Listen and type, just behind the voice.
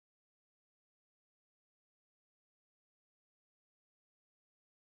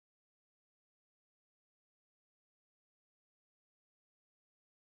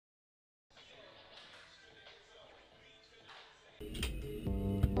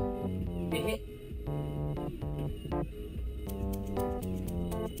It's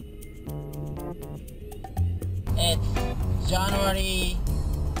January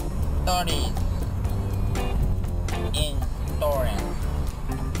 30th in Torrance.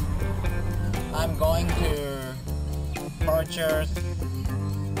 I'm going to purchase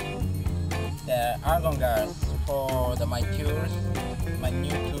the argon gas for my tours, my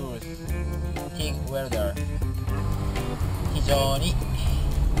new tours, TIG welder. 非常に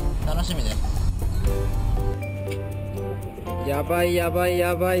楽しみです。やばいやばい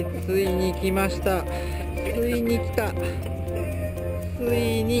やばい、ついに来ました。ついに来た。つ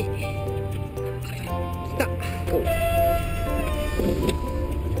いに来た。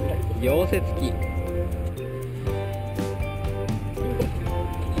溶接機。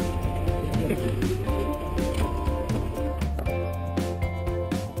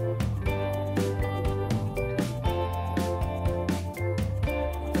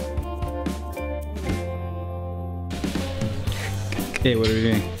Hey, what are we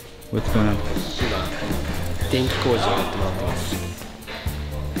doing? What's going on? 今、電気工事をやってもらってます。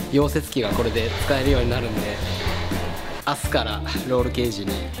溶接機がこれで使えるようになるんで、明日からロールケージ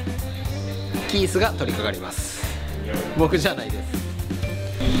にキースが取り掛かります。僕じゃないです。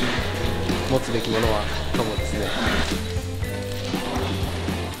持つべきものはトモですね。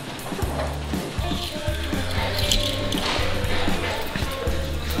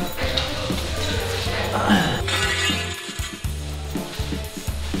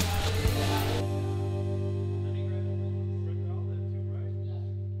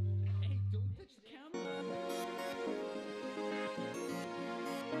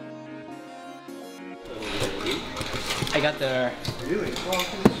I got the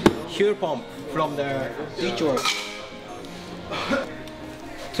fuel pump from the teacher.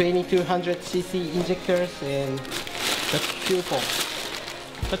 2200cc injectors and the fuel pump.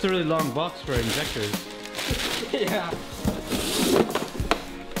 That's a really long box for injectors. Yeah.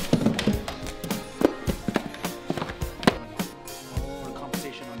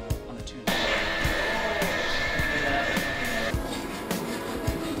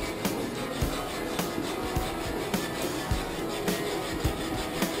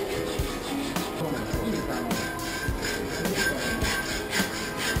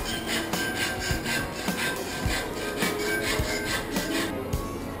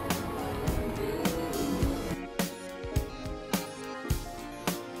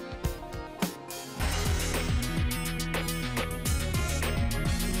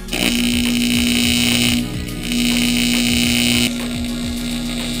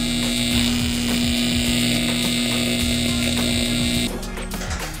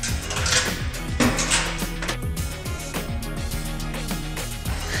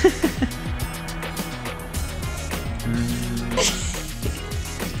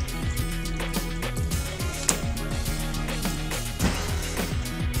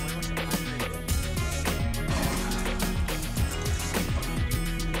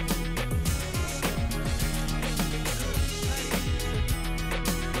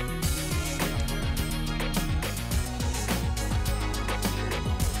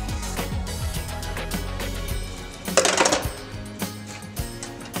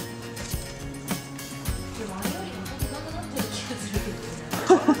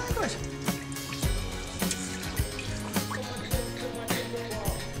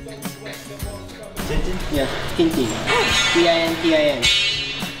 Yeah, tinting. TIN, TIN.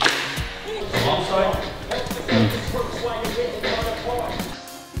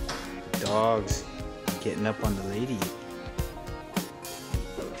 Dogs getting up on the lady.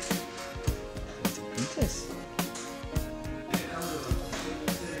 Princess.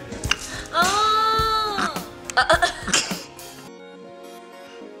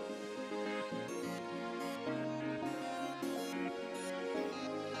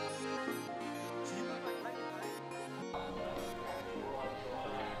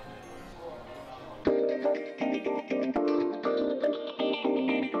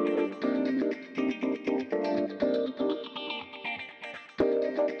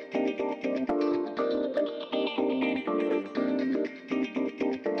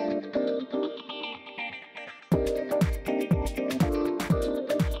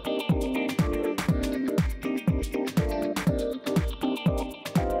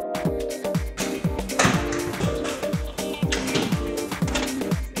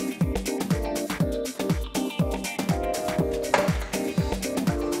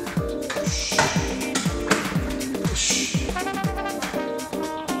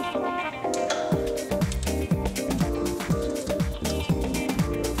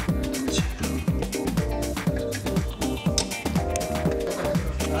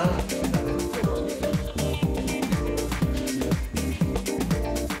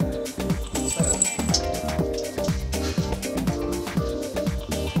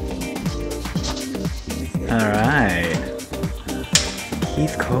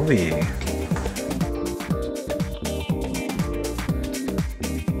 Keith Kobe.